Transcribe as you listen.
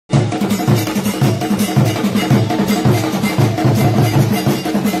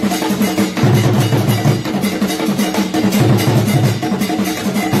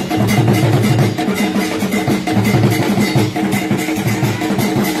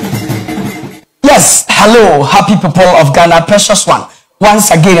Hello, happy people of Ghana, precious one. Once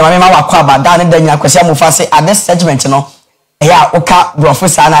again, my mama wakwaba dane danya kwesi amufa say at this segment no eya oka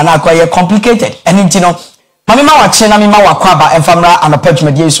professor na akwaye complicated. Enti no my mama wache na mama wakwaba enfamra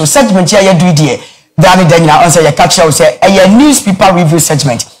anopedwumade so segment ya do die dane danya on say ya catch you say eya newspaper review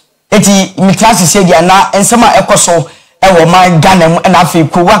segment. Eti mi class say dia na ensema ekoso ewo man Ghana mu na afi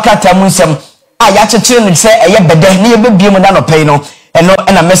ku wakata mu nsem a ya chechire ne say eya bede na ye bebie mu na no pay no eno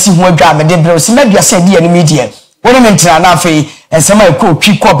na mesi hu adwa me de bre si medua se de ani media woni mentina na afei ensema ekọ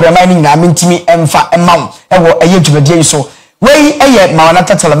twi kọ brema ni nyina mentimi emfa emawo ewo eye dwumade so wei eye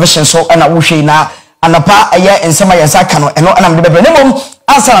mawanata television so na wohwe na anapa eye ensema yesaka no eno na me de bre nemom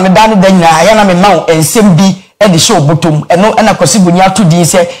ansa na me da ne da nyina ya na me mawo ensem bi e de show botom eno na kwasibunya to din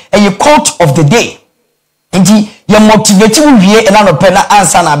se eye quote of the day enti ye motivate wo wie na no pe na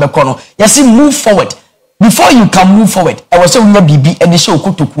ansa na abekọ no yesi move forward. Before you can move forward, I was saying BB and the show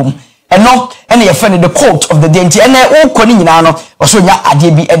kutukum and no any friend the quote of the day and all calling no or so ya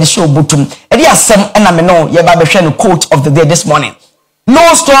adibi and the show butum and yes some and I know you have the quote of the day this morning.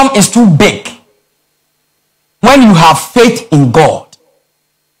 No storm is too big when you have faith in God.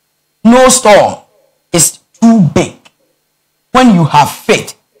 No storm is too big when you have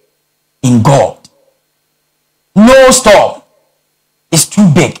faith in God. No storm is too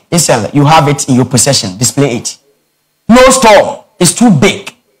big. Israel, you have it in your possession. Display it. No storm is too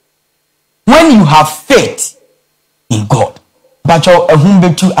big when you have faith in God. But you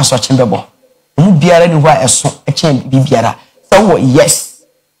a to as a chamber. Biara ni wa eso echen bibiara. So yes.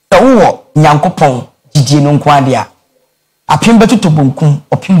 So nyankopon didie no nkwa dia. Apem betu to bonkum,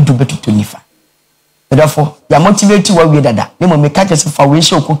 opem du betu to nifa. Therefore, you are motivated wa we dada. Nemo me catch us for we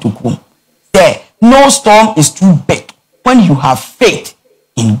show kotokum. There, no storm is too big when you have faith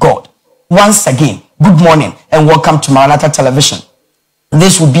in God. Once again, good morning and welcome to Maranatha Television.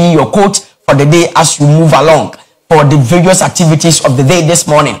 This will be your quote for the day as you move along for the various activities of the day this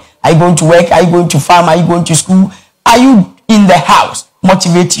morning. Are you going to work? Are you going to farm? Are you going to school? Are you in the house?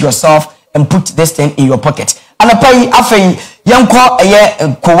 Motivate yourself and put this thing in your pocket. And afei yanko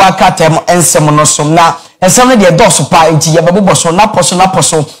eye kowaka tem ensemono so na ensem de doso pa enti ye bebo so na poso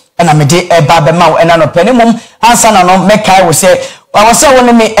na mede eba be ma na no pene mum ansa na no mekai wo se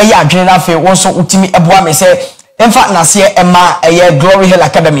woni me eye adwene na afei won so utimi eboa me se emfa na se ema eye Glory Hill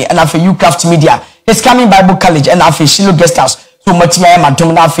Academy and afei Ucraft Media it's coming Bible College and afei Shiloh Guest House so matimi eye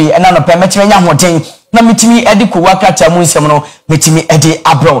madom na afei na no pe metimi nya hoden na metimi edi ko wakata mu nsem no metimi edi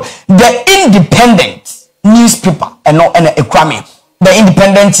abro. The Independent newspaper eno ena ekwame the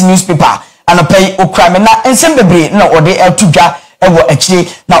Independent newspaper anopay okrame na ensem bebre na ode etudwa ewo akire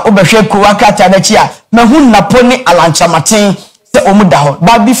na obehwe ko wakata na chi a mahun na poni alanchamate se omuda ho.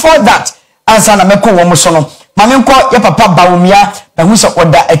 But before that ansa na meko wo so no mamenko ye papa bawumia mahu se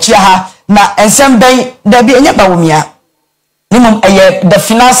oda akire ha na ensem ben da bi enya bawumia nimum eye the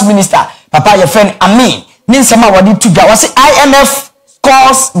finance minister papa ye friend Amin ni nsema wodi tudwa wase IMF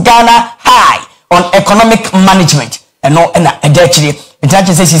scores Ghana high on economic management and no na edachire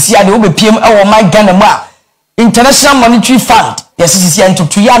edachire say sisi ade obe piem e my Ghana mu a International Monetary Fund yes sisi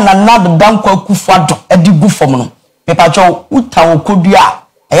antutu ya na dankwa kufado edigu fom no pepacho utawo kodua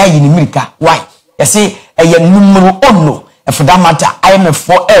eya yini mirika why yes say eye numero ono for that matter IMF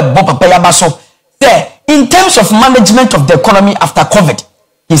for bob papa ya baso say in terms of management of the economy after COVID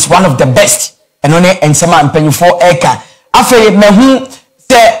he's one of the best and only ensema mpanyu for eka afei mehu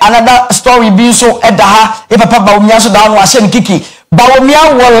another story being so edaha if papa bawumia so down wa shen kiki bawumia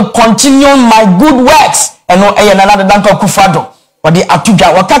will continue my good works and no another danto kufado or the atuga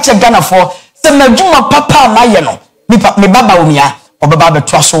wakache Ghana for se meduma papa na ye no me baba bawumia obaba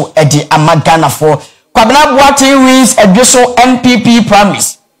betwa so edi ama Ghana for kwabena boate wins edweso NPP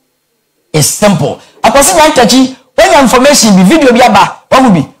promise is simple akwase nyantachi when information be video bi aba wa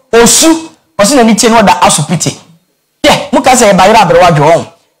bi osu osu na ni tie no da asopite muka say bayira abrewa dwo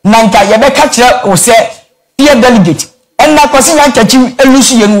nanka ye be ka kire o se fear delegate enna kwasi nyantachi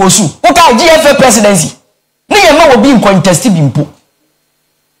elusu ye no osu muka GFA presidency ni ye ma obi in contest bi mpo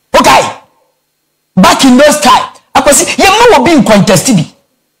okay back in those time akwasi ye ma obi in contest bi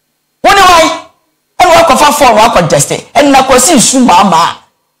woni why eno akofa for wa contest enna kwasi su mama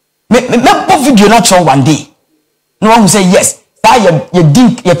me po video na cho one day no one who say yes sa ye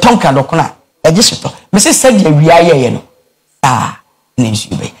dink ye tonka dokona ejisoto me say said ye wi aye no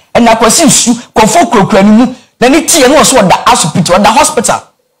Ninsube. And I was in Kofo Krokranimu, then it tea and was what the hospital or the hospital.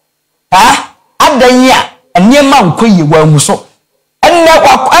 At the year, and near Mount Koyi were Muso. And now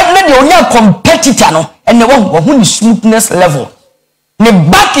I let your competitor and the one who is smoothness level.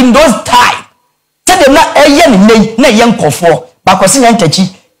 Back in those times, said them not a young young Kofo, but was in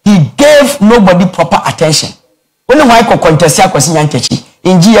Antachi, he gave nobody proper attention. When why contest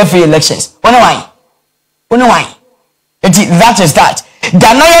in GFA elections? When why? That is that.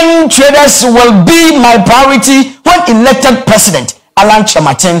 Ghanaian traders will be my priority when elected president Alan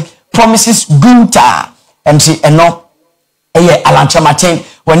Chamatin promises Gunta MC no Alan Chamatin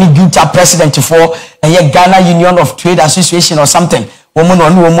when he Gunta president for Ghana Union of Trade Association or something. Woman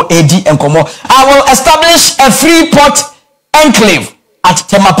AD and Komo. I will establish a free port enclave at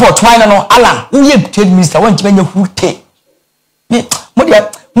Temaport. Why no Alan? Who trade minister want to who take?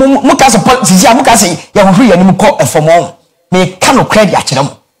 Mukasa politics ya mukasa ya hu ya nim ko efomo me ka no credit a kire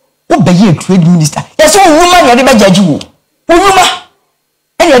mo wo be ye trade minister yes wo woman ya de be jaji wo woman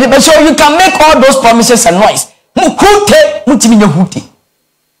and ya de be so you can make all those promises and noise mukute mutimi nya hute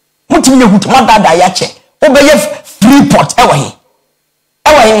mo dada ya che wo be ye free port ewa he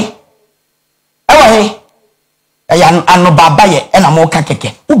ya anu baba ye na mo ka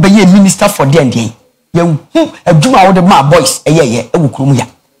keke wo be ye minister for the and ye adwuma wo de ma boys ye ewukrum ya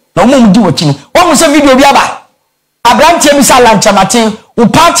na mo mudi wachi no wo se video bi aba Abrantie bi sa lanchamatin wo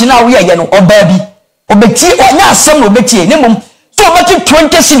party na wo ye no oba bi obeti onya asem obeti ne mom so obeti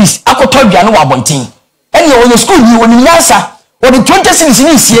 20 series akotodua no wabontin ene wo school yi woni nyansa wo de 20 series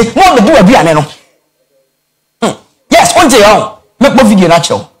ni sie mo obedi wa biane no yes onje yo make mo video na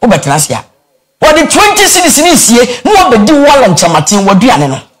chew wo betena sia wo de 20 series ni sie mo obedi wa lanchamatin wo duane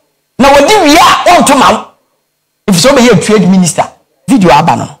no na wodi wia on to ma if so be here trade minister video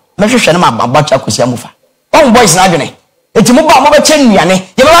aba no me hwehwe na ma bacha kosia mufa on boys na adwene eti mo ba mo be che nuane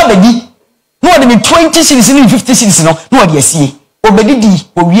ye ba bedi no wodi 20 series ni 50 series no no wodi asie obedi di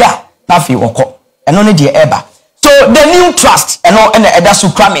owia na afi woko eno ne de eba so the new trust eno ene eda so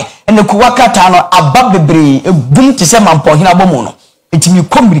krame ene kuwakata no aba bebre egum te se mampo hina bomu no eti mi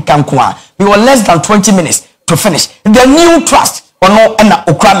kombirika nko a we were less than 20 minutes to finish the new trust ono ena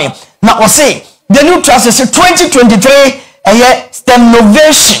okrame na o say the new trust is 2023 STEM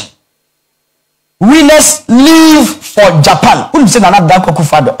innovation winners leave for Japan. Who say na da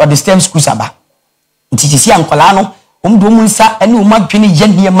kokufado or the STEM schools aba. Ntisi ankola no omdo mu nsa ene o madwene ye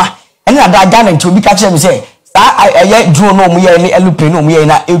niema ene na da Ghana nti obi ka kire me say sa drone no mu ye ne aeroplane no mu ye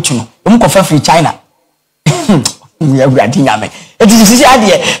na etu no em ko fa free China. Ya wurade nyame. Ntisi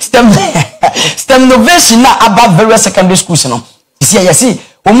ade STEM innovation na aba various secondary schools no. Ntisi ya see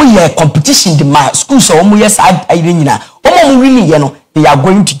omu ye competition the my schools omu ye sa ayire nyina omu winning ye no they are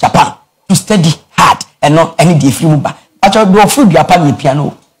going to Japan to study hard and not any day free muba but do food Japan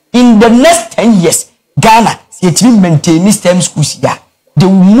piano in the next 10 years Ghana see maintain STEM schools here they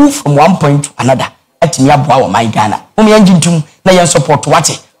will move from one point to another at me aboa my Ghana omu yanjintum na yen support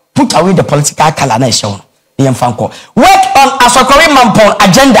what put away the political color na show yen fanko work on Asokore Mampon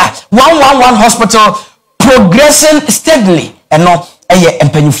agenda 111 hospital progressing steadily and not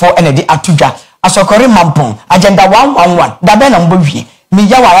empanyfo ene de atudwa Asokore Mampon agenda 111 da be na mbodwie me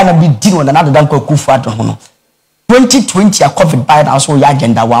yawa na be di no na da nko kufu adon ho no 2020 a covid by na so ya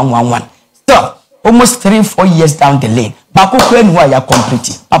agenda 111 still almost 3-4 years down the lane ba ko kra ni ho ya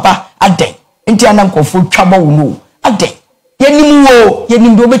complete papa aden enti ana nko fo twabo wo no aden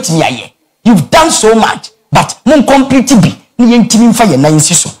yenim do betimi aye you've done so much but mon complete bi ni yentimi mfa ye nan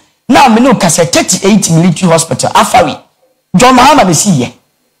si so now me no kasa 38 military hospital afawi John Mahama de see ye.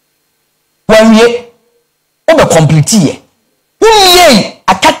 When ye over complete ye. Ye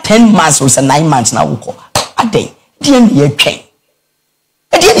aka 10 months or 9 months na wuko. Ade die na ye twen.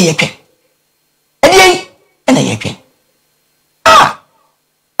 Ade na ye twen. Ade na ye twen.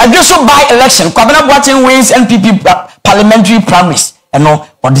 Address by election. Kwabena Boateng wins NPP parliamentary primaries. And no,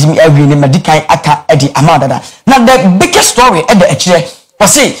 what is me every name medical aka edi amada. Now the biggest story at the actually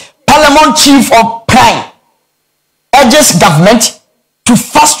was say Parliament Chief of Crime urges government to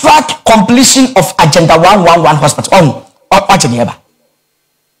fast track completion of agenda 111 hospital on Oheneba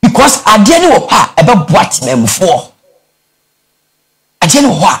because adiani wo pa ebe boat memfo adiani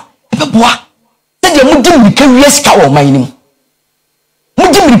wo ha ebe boa se de mudi mirika wieska wo manim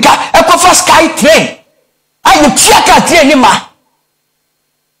mudi mirika ekofa sky train ayo tiaka train ni ma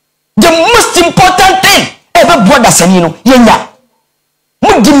the most important thing ebe boa da sani no yenya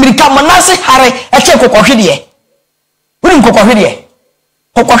mudi mirika manase hare eche kokohwede wuri kokohwede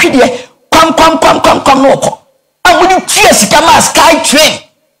kwam no ko amudi tue sika ma sky train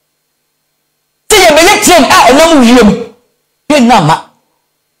se ye be train enam wiem ye nama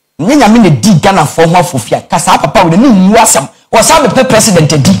nyanya me ne di Ghana for ho afofia kasa papa we ne nwu asam wo sa be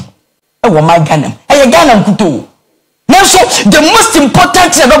president di e wo my Ghana ye Ghana nkuto now so the most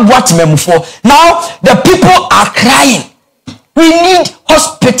important thing about what memfo now the people are crying we need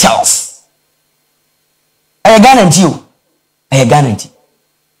hospitals Ghana nti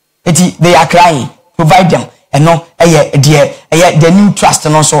They are crying. Provide them. And no, the new trust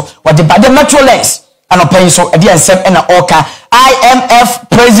and also what the metro lens and paying so again and Oka IMF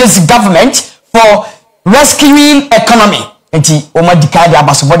praises government for rescuing economy. Enti oma dikade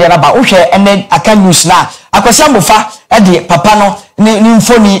abasobode na ba wo hwe ene aka news na akwasa mofa e papa no ni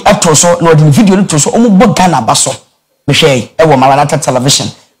mfoni eto so na odi video no to so omo boga na baso me hwe e wo Maranatha television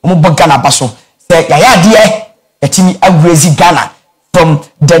omo boga na baso say yaya de etimi agrezi Ghana from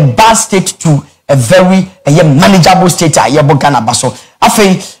the bad state to a very manageable state ya boga na baso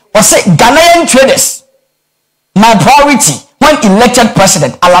afei we say Ghanaian traders my priority when elected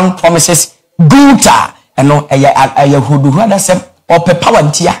president Alan promises good and no hudu who say or power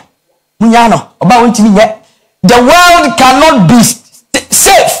ntia munya no oba wontimi nye the world cannot be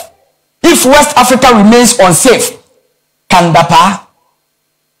safe if West Africa remains unsafe kandapa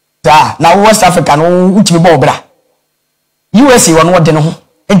now West Africa no utimi bo bra USA won what no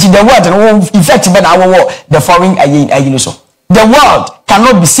into the world no effect be na wo the foreign ayin so the world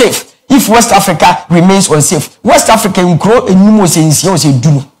cannot be safe if West Africa remains unsafe West Africa grow enyumo sensi o se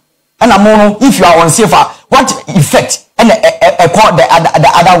dunu and amono if you are unsafe what effect and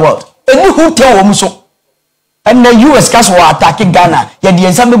the other world any who tell them so and the US case will attack Ghana ya the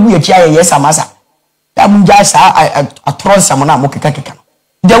ensemble bu ya yes amasa amunja sa atron samona mo keka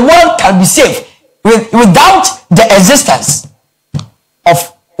the world can be safe without the existence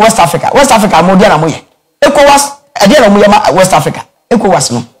of West Africa mo dia na mo ye ECOWAS ade na mo ye ma West Africa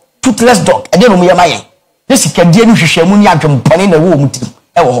ECOWAS no toothless dog ade na mo ye ma ye this ikadie ni hwehwemu ni adwempone na wo mutim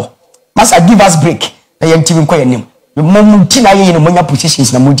e wo ho must give us break na yentimi kwa yanim momunti na ye no monya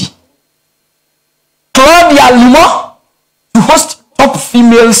positions na modi Claudia Limo to host top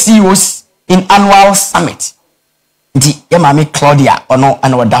female CEOs in annual summit di ye mama Claudia ono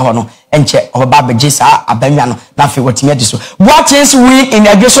ana wada ho no enche oba beje sa abanwa no na fe watimi ade so what is we in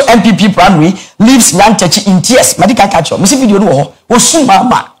Ageso MPP primary leaves Nyantachi in tears medical catch me see video no ho wo suma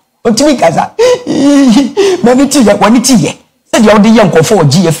ma otimi kaza mami ti ye wani ti ye said you dey yankofo o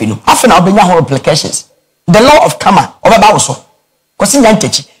GF no afa na obenya ho applications the law of karma obeba wo so kwasi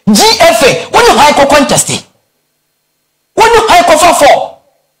Nyantachi GFA when high co contest when high co for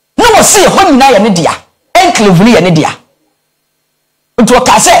no wo see ho nyina ye ne dia enclave ye ne dia nto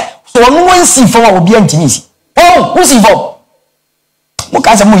ka se so no one see for obi antinisi oh who see for mo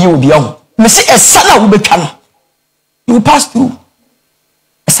ka se mo ye obi o me see esa na wo betwa no you pass through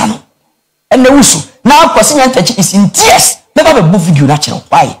esa no and the wusu now kwasi Nyantachi is in tears never be video natural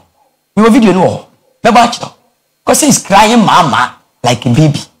why your video no never natural because he's crying mama like a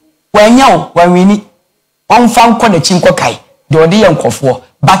baby when we need on found corner chinko kai the odi yankofo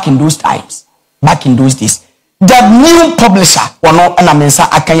back in those times back in those days the new publisher wono na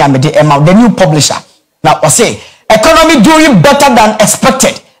mensa akanya mede ema the new publisher now I say economy doing better than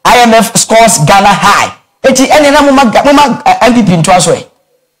expected IMF scores Ghana high eti ene na mama MPP into aso e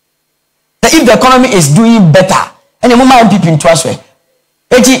if the economy is doing better ene mama MPP into aso e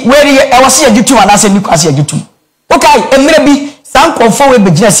eti where e wase agitum anase ni kwase agitum okay emre bi sankofo we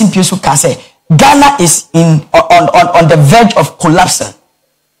begina simpie so ka say Ghana is on the verge of collapsing.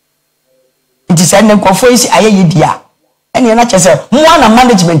 It is an nkofo isi ayeye dia ene na chese mo na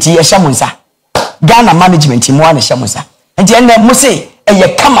management ye shamunsa Ghana management mo na shamunsa enti ene mo say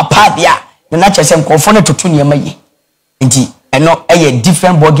eye kama pa dia na chese nkofo na totu ne maye enti eno eye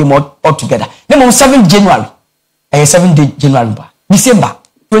different ball game altogether na mo 7 January eye 7 January ba December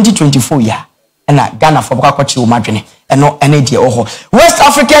 2024 year na Ghana for kwachi o madwene eno ene die oho West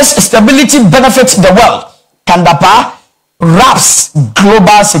Africa's stability benefits the world kandapa raps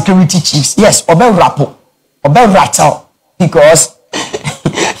global security chiefs yes obe rattle because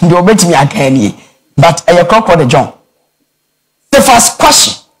the obetimi akani but a crocodile the John the first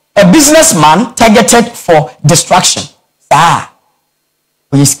question a businessman targeted for destruction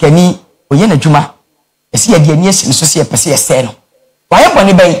oyiskani oyena juma esi ade ani esi so se pese ese no why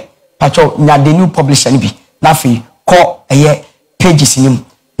boni bay pacho nya the new publisher ni bi na afi ko eye pages nim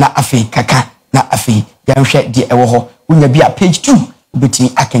na afi kaka na afi yanhwe de ewo ho unya bi a page 2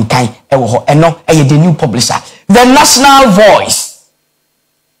 obetimi akenkan ewo ho eno eye the new publisher the national voice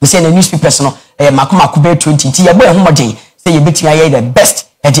we say the newspapers no makomako be 20 ti ye boy homoden say ye betimi aye the best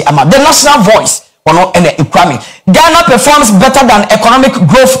edi ama the national voice ono ene ekwame Ghana performs better than economic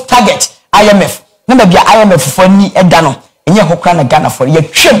growth target IMF na ba bia IMF fo ni eda no enye hokra na Ghana for ye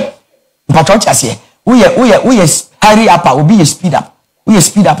twem mpacho chase we hurry up obi ye speed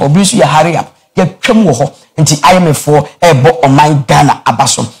up obi so ye hurry up ye twem wo ho nti IMF for ebo oman Ghana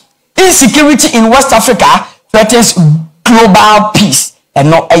abaso insecurity in West Africa threatens global peace and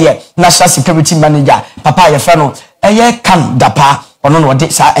no national security manager papa ye fa no kan dapa ono no de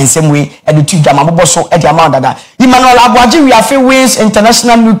sa ensem we e de tu dwama bobo so e de amount dada Emmanuel Aboagye we afi wins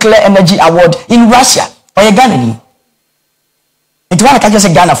International Nuclear Energy Award in Russia oye Ghana ni it one ka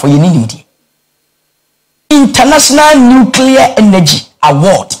just Ghana for you need International Nuclear Energy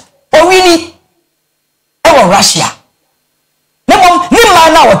Award o really e Russia ni ma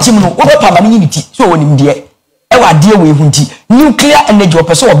na wo team no wo be pa ma ni ti so woni mde e wa de we hu nti nuclear energy o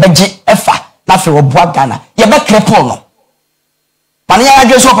person obegye efa na fe wo boa Ghana ye be cripple no man ya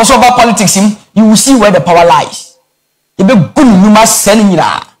adwe so person about politics him you will see where the power lies ye be gun nyuma sen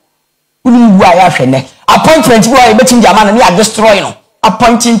nyira unu wu aya hwe ne appointment wo ye betim dia man na ya destroy no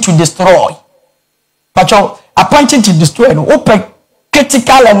appointing to destroy pacho appointing to destroy no open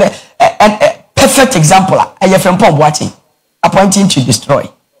critical and perfect example aye fempom boatin appointing to destroy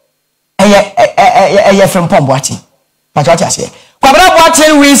aye fempom boatin pacho ati ase kwabra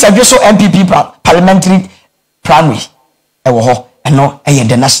boatin wins adweso MPP parliamentary primary ewo ho eno aye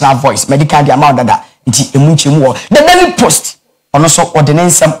the national voice medical the amount that nti emunchemu wo the Daily Post ono so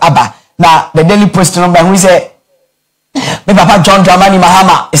ordinance aba na the Daily Post no ba hu say me papa John Dramani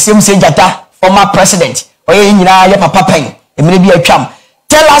Mahama esem se jata former president oye nyina ye papa pen emire bi atwam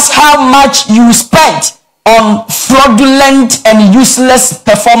tell us how much you spent on fraudulent and useless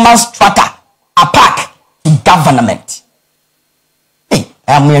performance tracker attack the government. Hey,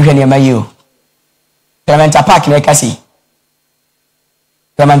 I am here near you. Government attack like I see.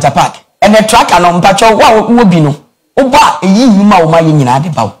 Government attack. And the tracker no mpacho wa wo bi no. Oba eyi yuma wo ma ye nyina de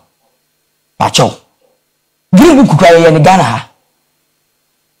bawo. Pacho. Green book kwa ye ne Ghana ha.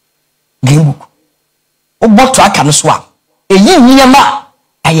 Green book. Obo tracker no so a eyi nyama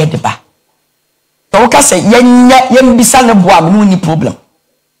aye de ba. So oka say yembisa ne boa me no ni problem.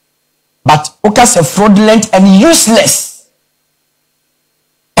 But oka say fraudulent and useless.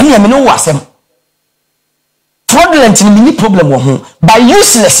 Eni me no wasem. Fraudulent ni problem wo ho, but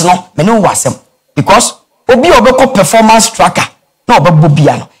useless no me no wasem because obi obeko performance tracker na obebo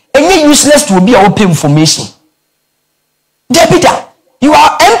bia no. Enye useless to obi a open information. Debita, you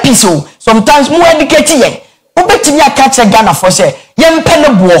are MP so sometimes more educated yen. Obetimi aka Ghana for say yempe ne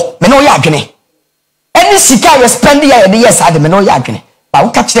bo me no ya adwene. Any sika you spend ya de yes ade me no ya adwene. Ba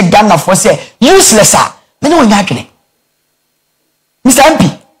wo ka kire Ghana for say useless a me no ya adwene. Mr. MP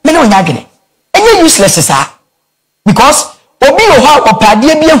me no ya adwene. Enye useless sa because obi o ha opade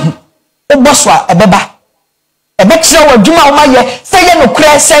bi ehu oboso a ebeba. Ebe kire wa dwuma o maye say ye no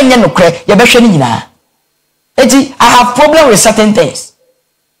kre say ye no kre ye be hwe ni nyina. Eti I have problem with certain things.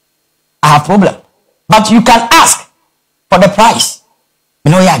 I have problem. But you can ask for the price.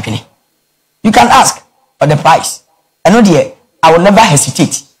 You know ya adwene. You can ask for the price. I know dear, I will never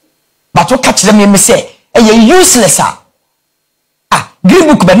hesitate. But what catch them me say, you useless green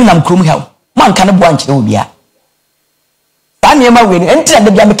book be na mkrum hell. Man can bo anche wo bia. Sa niema we no enti na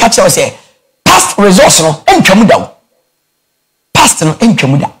bia me catch say past results no entwamu da. Past no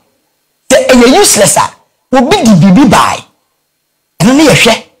entwamu da. Say you useless obi di bibi bai. Eno ne ye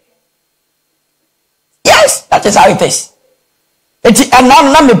hwe. Yes, that is how it is. And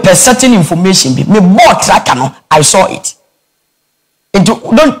now me per certain information me bought tracker no I saw it.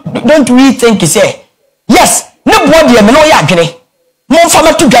 Don't really think say yes ne body me no ya adwene mo fa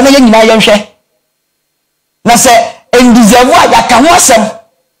me to dwane ye nyina ye hwe na say en deserve ya ka ho asem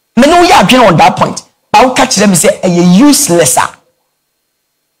me no ya adwene on that point but we catch them say e useless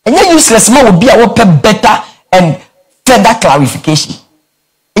useless ma obi a wo pe better and further clarification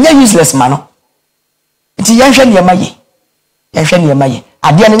useless man no iti ye hwe ne ma ye yehwe ne ma ye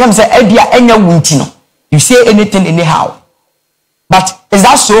ade na nyam say adia enya wunti no you say anything anyhow but is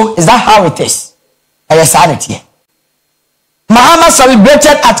that so? Is that how it is? Sanity. Mahama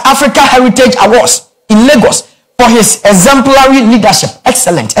celebrated at Africa Heritage Awards in Lagos for his exemplary leadership.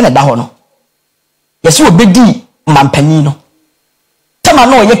 Excellent. And that no. Yes, you obedi mampanino. Tama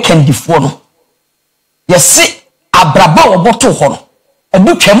no ye kendi fo no. Yes, see abraba oboto ho no.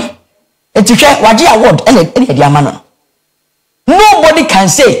 Edutwem etihwe wage award ene de amano no. Nobody can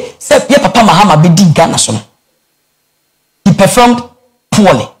say ye papa Mahama bedi Ghana so no. He performed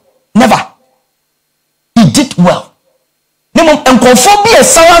poorly. Never. He did well. Nemo enkonfo bi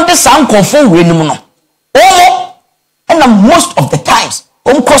surrounded some konfo we no no. And most of the times,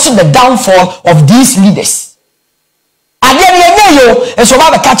 causing the downfall of these leaders. Ade ne yo enso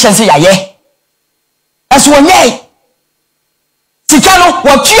ba catch and say yaye. Enso onye. Sikano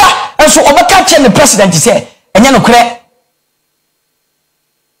watua enso obeka catch the president say enye no kre.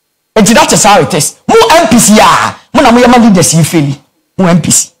 And that is how it is. Mu MPC ya, mu na mu yama leaders yi feli. Mu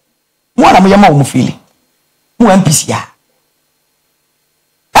MPC. Mu na mu yama wo mu feli. Mu MPC ya.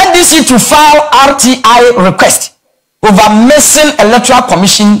 NDC to file RTI request over missing electoral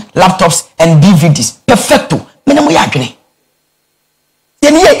commission laptops and DVDs. Perfecto. Menemu ya adwene.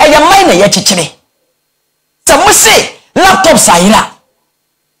 Ye ni e mine na ye chichire. Some say laptops ayira.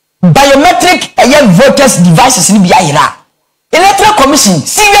 Biometric voters devices ni bi ayira. Electoral commission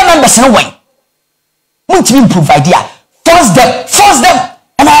serial numbers no way. Muntimi provide ya. Force them.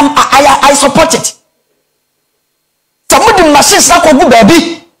 And I support it. Some of the machines na ko gu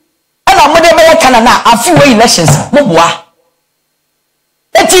baby. And amode be ya kana na afi we elections mo boa.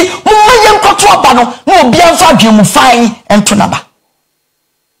 Eti mo yen koto aba no na obi anfa adwemu fan ento naba.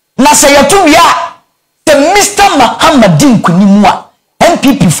 Na se yetu wia the Mr. Muhammadin kunimu a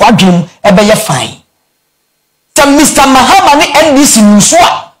MPP for adwemu ebe ye fan. The Mr. Muhammad NDC nuso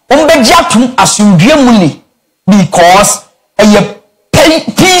a ombeji atum asundue muli because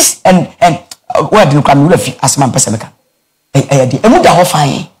peace and where do you come with as man person can emu da ho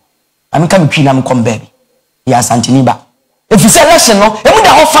fan am kan twi na mkom baby ya santini ba if you say election no emu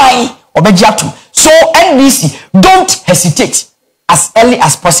da ho fan obeji atum. So NDC don't hesitate as early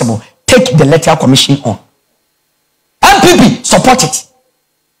as possible take the electoral commission on. MPP support it.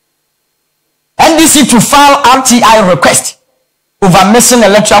 NDC to file RTI request over missing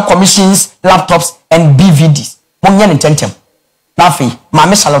electoral commissions laptops and BVDs. Monye ntentem. Nafi,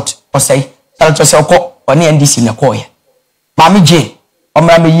 Mami Charlotte say ko oni NDC na ko ye. Mami Jane,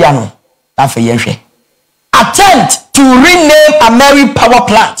 omra me yano. Nafi yenhwe. Attempt to rename Ameri power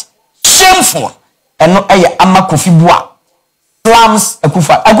plant. Shameful. Eno eye amakofi bua. Slams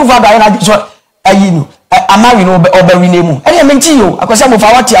akufa da na so ayinu. Amari no obe rename. Ene menti yo, akwase mo fa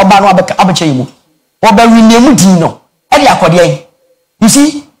wati aba no abeche yimu. Obe rename din no. Ene akode. You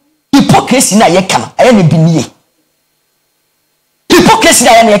see, hypocrisy na ye kan. Aye ne biniye. Hypocrisy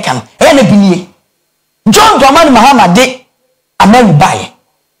na ye kan. Aye ne biniye. John Dramani Mahama de Ameri baye.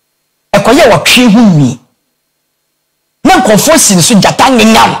 Ekoye watwe hu mi. Na nkofo si so jata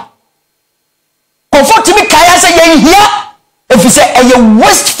nyam. Comfort me kaya say ye here. If you say a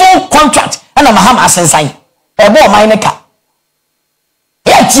wasteful contract and a Mahama asensan. Ebo mine ka.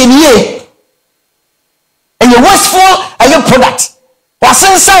 Yet a wasteful a product.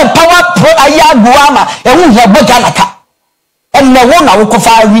 Wasensan power pro aya guama ewu here boganaka. And na won na wo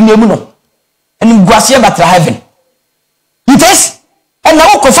kofa rename no. And guasie batra heaven. It is and na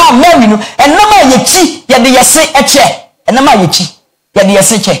wo kofa Mary no and na ma yechi ye de yese eche. And na ma yechi ye de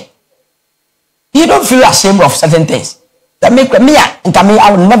yese che. You don't feel ashamed of certain things. That make me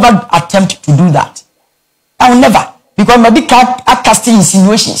I will never attempt to do that. I will never, because maybe can't casting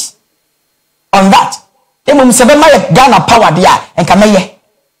insinuations on that. They will say, "My Ghana power there and come here."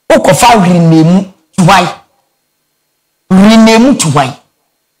 Okofa rename to why? Rename to why?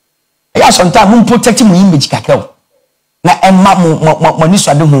 I sometimes won't protect my image kakao. Na emma mo ni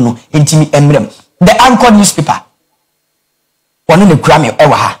so adon no intimi emrem. The Anchor newspaper. One the Grammy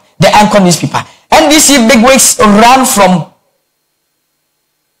ewa ha. The Anchor newspaper. NDC bigwigs ran from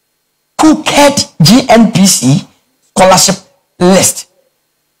crooked GNPC scholarship list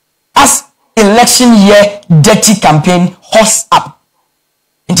as election year dirty campaign horse up.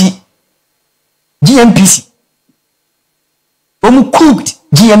 The GNPC cooked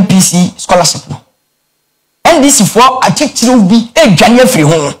GNPC scholarship no. NDC for a check to be a January free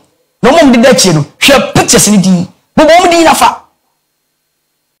home. No more did that channel. Share pictures in it. But woman nafa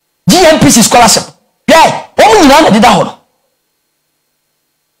GNPC scholarship. Yeah, woman you did that one.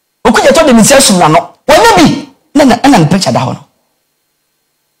 Okuya to the insertion na no. Why be? Na picture that one.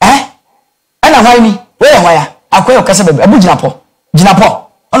 Ana why me? Where akoyo kase bebe abu jinapo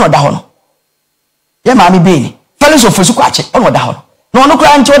ono da ho no. Ye ma me be ni. Fellows of Fosu kwache ono da ho no. No no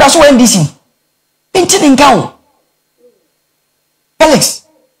kra nti oda so NDC. Pinti nka wo. Felix.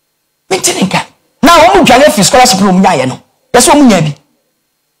 Pinti nka. Na omu dwane fi scholarship no mu nya no. Yes omu nya bi.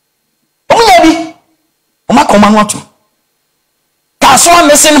 Omu nya bi. Oma koma no to. Kaswa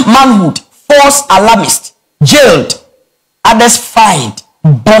missing manhood, false alarmist, jailed, others fined,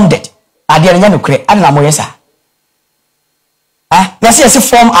 bonded. Adianya no kre, adna mo yesa.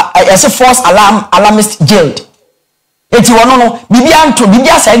 Yes false alarmist jailed. Eti wono no bibia nto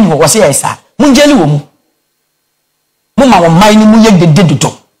bibia sa ni wo se yesa. Munjeli wo mu. Mo ma wo mai ni mu ye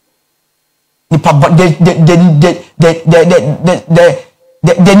dededo. Nipa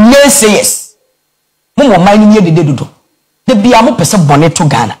the naysayers. Mo wo mai ni ye dededo. The biamu pese bonnet to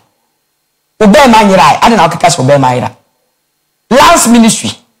Ghana. Obey my rai, I don't know how to obey my rai. Lance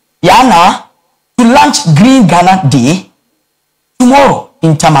Ministry, Yana, to launch Green Ghana Day tomorrow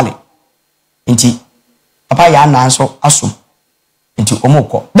in Tamale. Inti, Papa Yana so assume into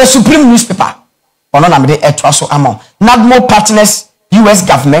Omoko. The Supreme newspaper, on Etraso Amon. Not more partners, US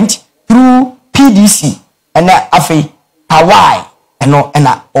government through PDC and afi Hawaii eno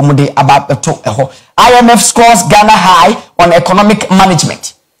ena omude aba beto eho. IMF scores Ghana high on economic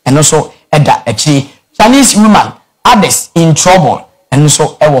management and also eda actually Chinese woman others in trouble and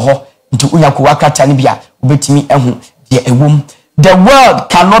also ewo ho nti unyako wakata ni bia ubetimi ehu de ewum. The world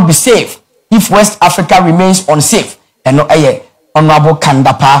cannot be safe if West Africa remains unsafe. Eno eye honorable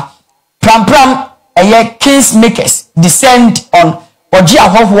Kandapa pram eye kings makers descend on Oji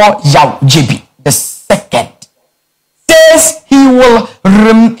Ahoho Yaw JB the second says he will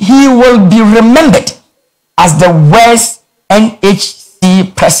be remembered as the West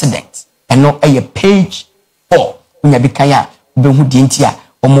NHC president. And no a page 4. Unyabikaya behu dientia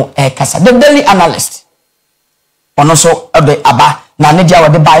omo kasa. The Daily Analyst. Also the aba na nedia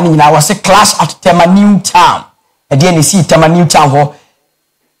wade buy ni na was a clash at Tema New Town. E dey na see Tema New Town ho.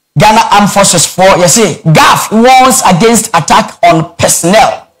 Ghana Armed Forces for GAF warns against attack on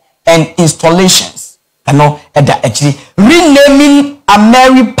personnel and installations. And no actually renaming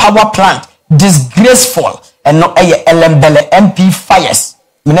Ameri power plant disgraceful. And no Elembele MP fires.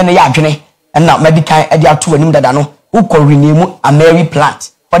 Menene ya adwene and now medical edia to anim dada no who could rename Ameri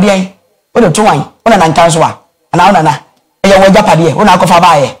plant. For the end, what the two wine, one and cancer. And now na eya wajapade una kofa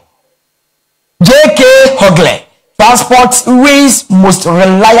bae. JK Hogle Transport wins most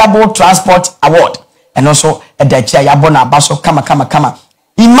reliable transport award. And also the chair yabona baso kama.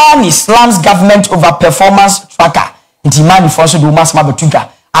 Imani slams government over performance tracker. Inti Imani forso do masma betuga.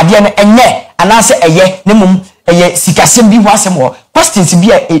 Ade na enye anase eye ne mum eye sikasem bi ho asem ho. Questions bi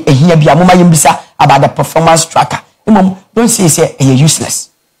ehia bi amoma yembisa about the performance tracker. Mum don't say eye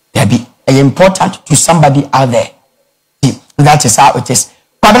useless. There be important to somebody out there. See, that is how it is.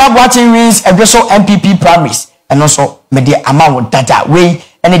 Kwabena Boateng wins Egreso MPP primaries. And also media amount data way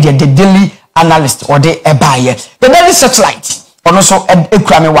and the Daily Analyst or the ebaye. The Daily Satellite and also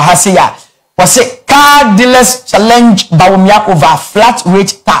ekrame wahaseya was a car dealers challenge Bawumia over flat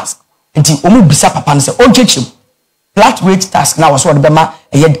rate tax. Nti omu bisa papa nse onchechim flat rate tax now was what the bema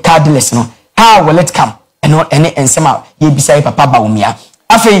car dealers no. How will it come? And not any ensema ye bisa papa Bawumia.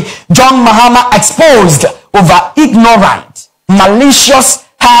 Afi John Mahama exposed over ignorant, malicious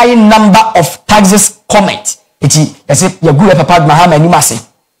high number of taxes comment. Eti yase ya gure papa Mahama ni mase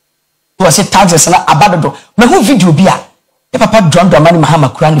to say taxes na abadodo me ho video bi a e papa drone mani Mahama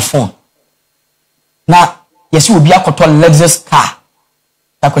kura ni phone na yase obi akoto Lexus car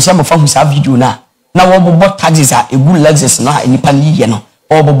ta kwese mo fa hu sa video na wo bobo taxes a egu Lexus na enipa ni ye no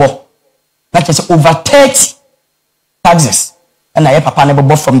wo bobo na kese over 30 taxes na ye papa ne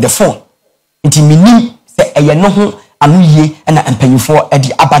bobo from the phone enti mini se eye no ho anu ye na empanyufo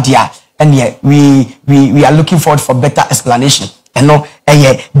edi abadia. And yeah, we are looking forward for better explanation. And no,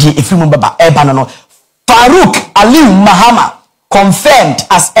 the if you remember Farouk Ali Mahama confirmed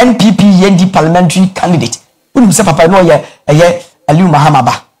as NPP Yendi parliamentary candidate. We say papa no Ali Mahama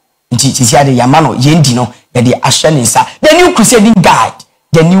ba. Nti sia de yamano Yendi no the ashenisa. The new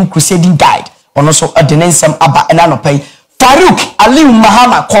crusading guide. On also ordinance aba enano pay. Farouk Ali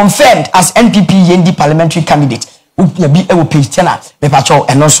Mahama confirmed as NPP Yendi parliamentary candidate. Be a page tenor, the patrol,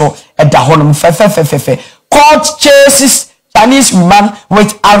 and also at the honum court chases Chinese woman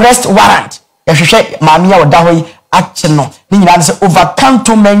with arrest warrant. If you say Mamia or Dawi action no, then over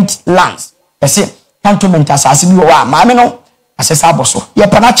cantonment lands. I say cantonment as I see you are Mamino, as a saboso, ye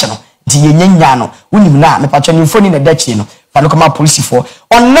panachano, Dianyano, Unimna, me patron phone in a Dutchino, Fanocoma police for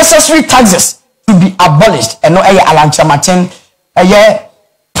unnecessary taxes to be abolished, and no air alancha matin a year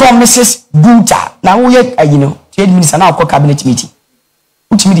promises Buta. Now we Trade Minister now call cabinet meeting.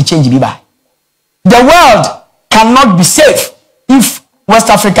 Which mean the change be by. The world cannot be safe if West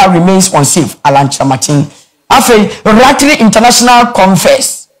Africa remains unsafe. Alan Chamatin. After Ratri International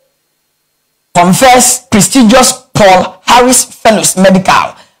confess prestigious Paul Harris Fellows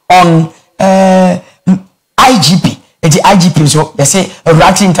Medical on IGP. The IGP so they say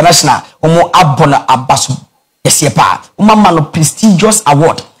Ratri International omo abona abasu. Yes, no prestigious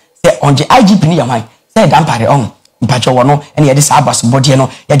award. Say on the IGP ni yamai. Say dampare on mpacho wono ene ye dis abas body no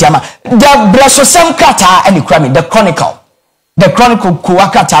ye diama the blessosem krata ene kura me the chronicle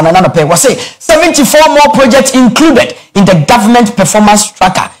kuwakata na pay was say 74 more projects included in the government performance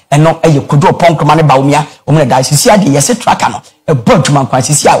tracker and no eye kodo upon komane Bawumia omo da sisi ade ye say tracker no e bodwuma kwa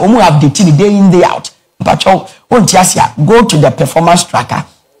sisi a omo update the day in day out mpacho wonti asia go to the performance tracker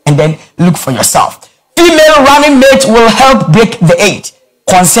and then look for yourself. Female running mate will help break the 8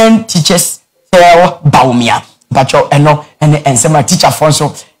 concerned teachers tell Bawumia. But you know, and some teacher for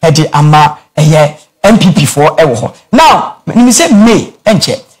so Eddie Ama MPP for ewo. Now, me say May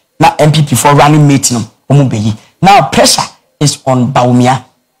enche na MPP for running mate no omubeyi. Now pressure is on Bawumia.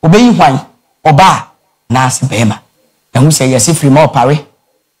 Obeyi hwan oba na se bema ehu se yesi free ma opare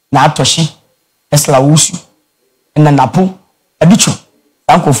na atoshi esla wusu na napo abichu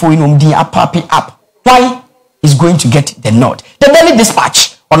ankofo ino mdin apapi up. Why is going to get the nod? The Daily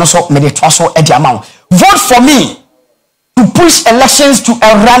Dispatch also made a tosso at the amount. Vote for me to push elections to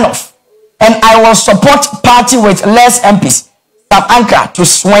a runoff, and I will support party with less MPs. Some anchor to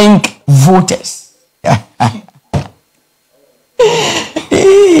swing voters.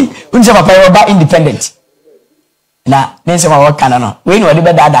 Unja papa yoba independent. Na nense ma work kana no. We no de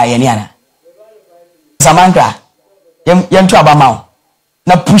be dada ye ni ana. Some anchor yem to abama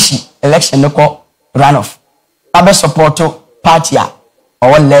na push election no ko runoff. Abe support party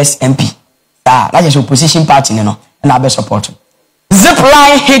or less MP. That is opposition party no and abe support.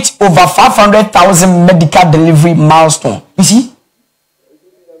 Zipline hit over 500,000 medical delivery milestone. You see?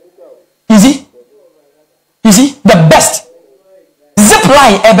 The best.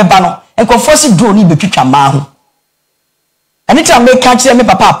 Zipline ebebano and conforce drone ni betwitwa ma ho. Anytime make catch me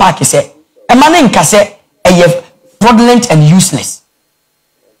papa park say e man nka say e fraudulent and useless.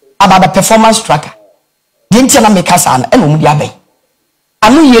 About the performance tracker. Dintia na make asa na eno mu dia ben.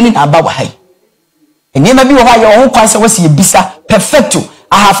 Anu ye ni na aba wa hai. Enema bi wo ha ye wo kwan say wasi ebisa perfecto.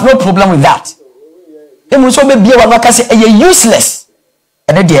 I have no problem with that. Emu so be bia wa no ka say e useless.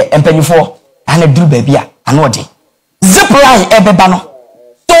 Ene de empanifo ana duru ba bia ana ode. Zipline ebeba no.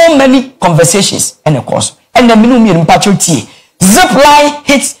 So many conversations and of course. And the minimum mpacho tie. Zipline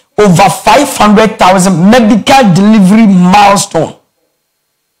hits over 500,000 medical delivery milestone.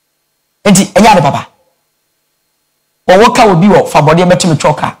 Enti enya de papa. Woka will be for body betimi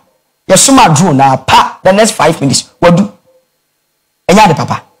choka. Your summa drew na pa the next 5 minutes. Wadu. Enya de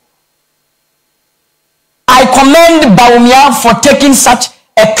papa. I commend Baumia for taking such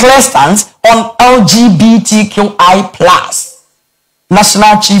a clear stance on LGBTQI+.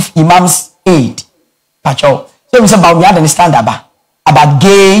 National Chief Imam's Aid. Pacho. So we say Baumia understand about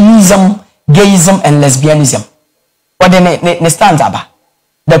gayism and lesbianism. What they stand about?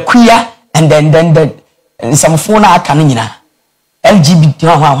 The queer and then the some phone aka nyina LGBT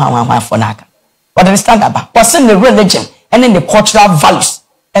phone aka. What understand about? What's in the religion and in the cultural values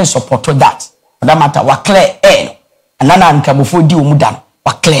and support to that. For that matter, wa clear air. And nana nka before di omudan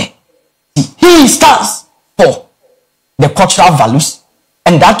wa clear. He stands for the cultural values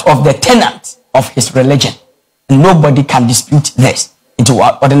and that of the tenant of his religion. And nobody can dispute this. Into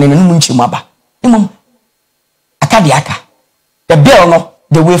what the name munchi maba. Imam akadiaka. The bill no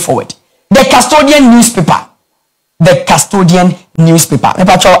the way forward. The custodian newspaper. The custodian newspaper.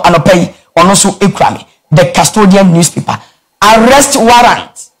 Nepacho anopay onoso ekrami. The custodian newspaper. Arrest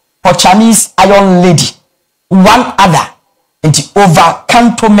warrant for Chinese iron lady. One other into over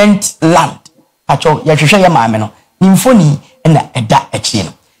cantonment land. Pacho yahwehwe yama no. Nimfoni na eda echi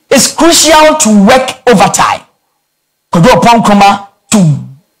no. It's crucial to work overtime. Kodo Pankoma to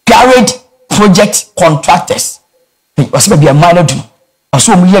garage project contractors. Was be a minor do.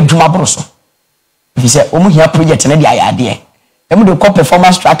 Also we hear dwuma bro so. If you say omu here project na dia ya de. Emu de call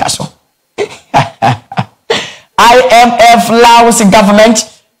performance tracker so. IMF allows government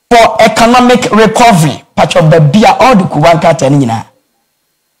for economic recovery. Patch of the beer all the kuwanka tani nyina.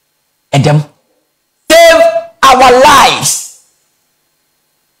 Edem save our lives.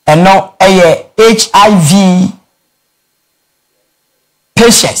 And now HIV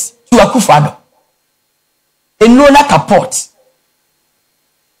patients to akufado. Enona kaport.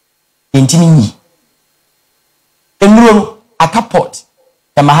 Entini nyi. Enuro akaport.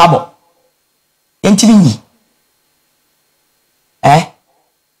 Ya mahabo. Entini nyi.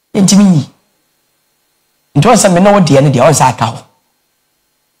 Entini nyi. Nto sa me no de ne de on sa aka ho.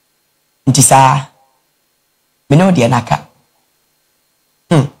 Nti sa me no de na aka.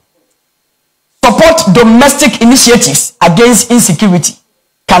 Support domestic initiatives against insecurity.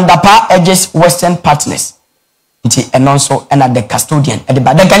 Kandapa urges Western partners. And also the custodian the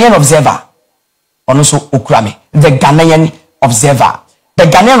Ghanaian Observer also Ukrame the Ghanaian Observer. The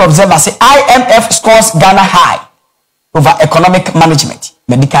Ghanaian Observer say IMF scores Ghana high over economic management.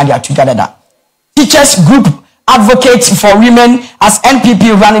 Medical together. Teachers group advocates for women as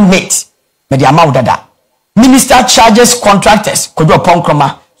NPP running mate. Minister charges contractors kojo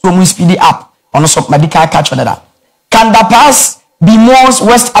ponkroma so we speed it up on also medical catch that. Kandapas bemoans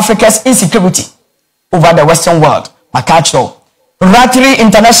West Africa's insecurity over the Western world. Makacho. Ratri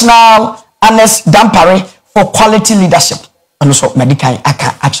International Honest Dampare for quality leadership. And also medical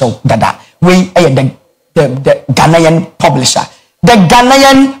actual dada. We the Ghanaian publisher. The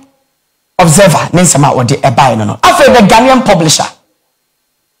Ghanaian Observer. Ninsama or the Ebai no. After the Ghanaian publisher.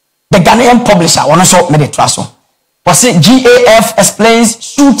 The Ghanaian publisher also made a trasso. Was it GAF explains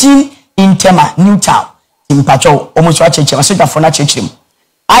shooting in Tema, Newtown. Timpacho almost watch it. I said that for not him.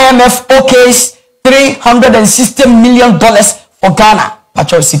 IMF okays $360 million for Ghana.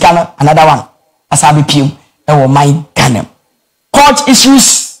 Pacho Sikana, another one. Asabi Pium, and my Ghana. Court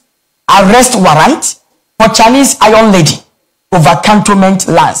issues arrest warrant for Chinese Iron Lady over cantonment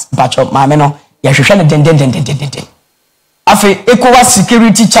lands. Pacho, my meno, Yashushana den. After ECOWAS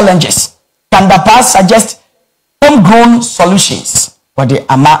security challenges, Kandapa suggests homegrown solutions for the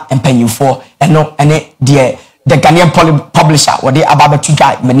ama and penny for and no any the Ghanaian publisher or the Ababa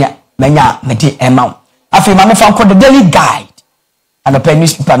guide menya meti amount. After Mamma found called the Daily Guide and the pen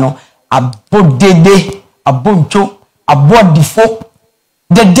newspaper no abodede aboncho abodifo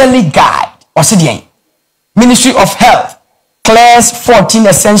the Daily Guide or CDN Ministry of Health clears 14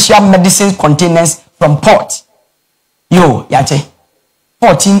 essential medicine containers from port. Yo, yate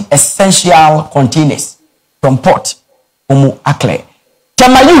 14 essential containers from port. Omu akle.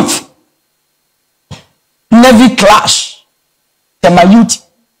 Tema youth. Navy clash. Tema youth.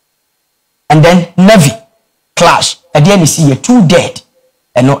 And then Navy clash. At the end you see 2 dead.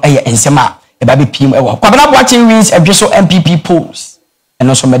 And no eye ensema. E baby PM ewa. Kwabena watching wins so MPP polls. And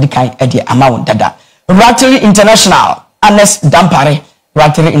also medical at the amount dada. Rotary International. Anes Dampare.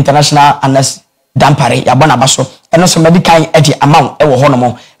 Rotary International Anes Dampare. Yabona baso. And also medical at the amount ewa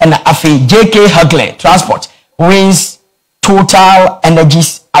honomo. And afi JK Hugler Transport wins Total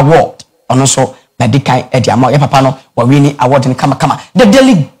Energies Award. And also medical at the amount. Papa no wa winning award in kama. The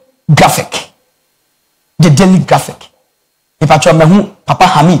Daily Graphic. The Daily Graphic. If I try mehu Papa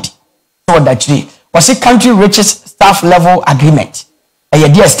Hamid. So that tree was a country richest staff level agreement. A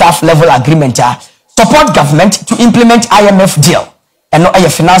dear staff level agreement. Support government to implement IMF deal. And no a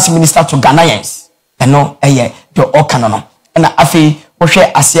finance minister to Ghanaians. And no a the Okanono. And afi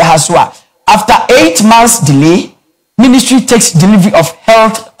Oshe Asia Hasua. After 8 months delay, ministry takes delivery of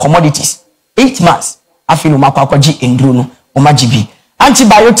health commodities. 8 months. Afi no makwaji indruno omajibi.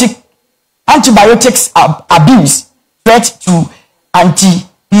 Antibiotics abuse threat to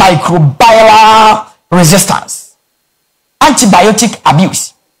antimicrobial resistance. Antibiotic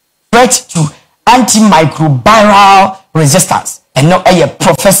abuse threat to antimicrobial resistance. And no a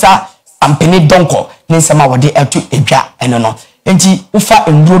Professor Sampene Donko ninsama wode eto edwa eno no. Enti ufa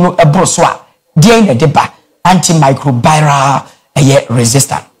enduro no ebro so a die na deba antimicrobial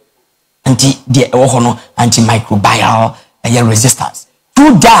resistance. Anti die ewo ho no antimicrobial resistance.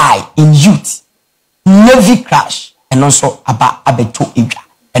 2 die in youth. Navy crash and also about abeto edwa.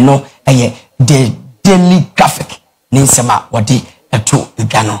 Eno the Daily Graphic ninsama wode eto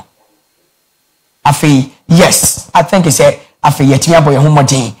edwa no. Afi yes, I think it's a afi yetimi aboye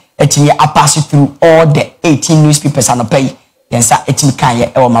homodin etimi pass through all the 18 newspapers and pay yensa etimi kan ye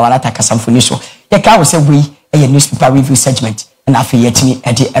e o mawanata kasamfoni so ye ka we say we a newspaper review segment and afi yetimi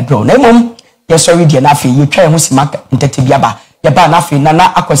e de ebro na mom ye sorry de na afi ye twa ho sima ntete biaba ye ba na afi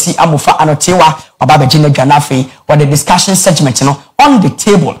na akwasi amofa anotewa obaba gina dwa na afi or the discussion segment no on the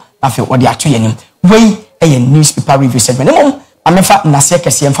table afi what they are to yenim we a newspaper review segment na mom amefa nase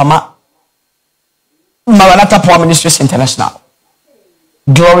kese mfama Maranatha Power Ministries International,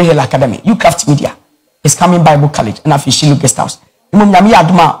 Glory Hill Academy, UCraft Media, is coming Bible College, and Afishilu Guest House. From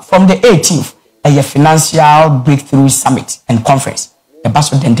the 18th, a financial breakthrough summit and conference. The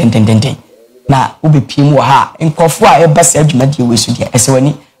basso den. Na ubi pimu ha, in Kofua, a best edgement you wish to get as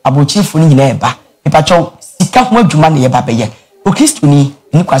any abuchi funi neba. Ipacho, Sika Mojumani Babaye, Ukistuni,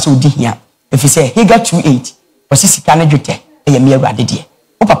 Nukasu di here. If you say, he got 2-8, or Sisicana Jute, a mere radidie.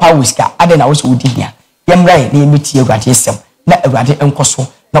 O Papa Whisker, Aden I was woody here. Yamrai ni miti ewrade sem na ewrade enkoso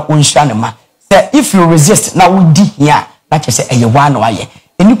na onhia ne ma say if you resist na wodi hia na chese eye wa na waye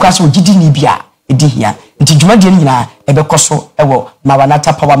eni kwaso ogidi ni bia edi hia nti dwumade nyina ebekoso ewo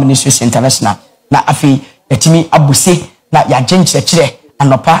Maranatha Power Ministries International na afi etimi abuse na ya genchire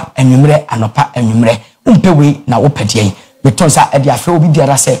anopa anwumre umpewe na wopedie betonsa ede afi obi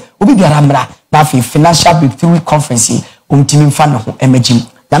biara se obi biara mra na afi financial breakthrough conference umtimi mfa no ho emagim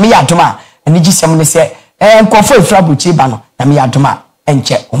na me ya adoma anigi sem ne se nkofo efra buchi ba no na me adoma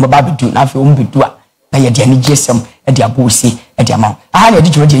enche ombaba bedu na afi ombedu a na ye de anigi sem e de abosi e de ama aha na ye de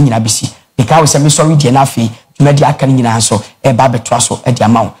juma de nyina bisi because me sorry de na afi juma de aka nyina so e ba beto aso e de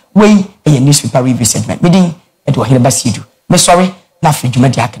ama we e newspaper review segment medin e de Oheneba Asiedu me sorry na afi juma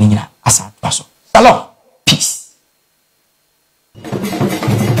de aka nyina asa to aso salon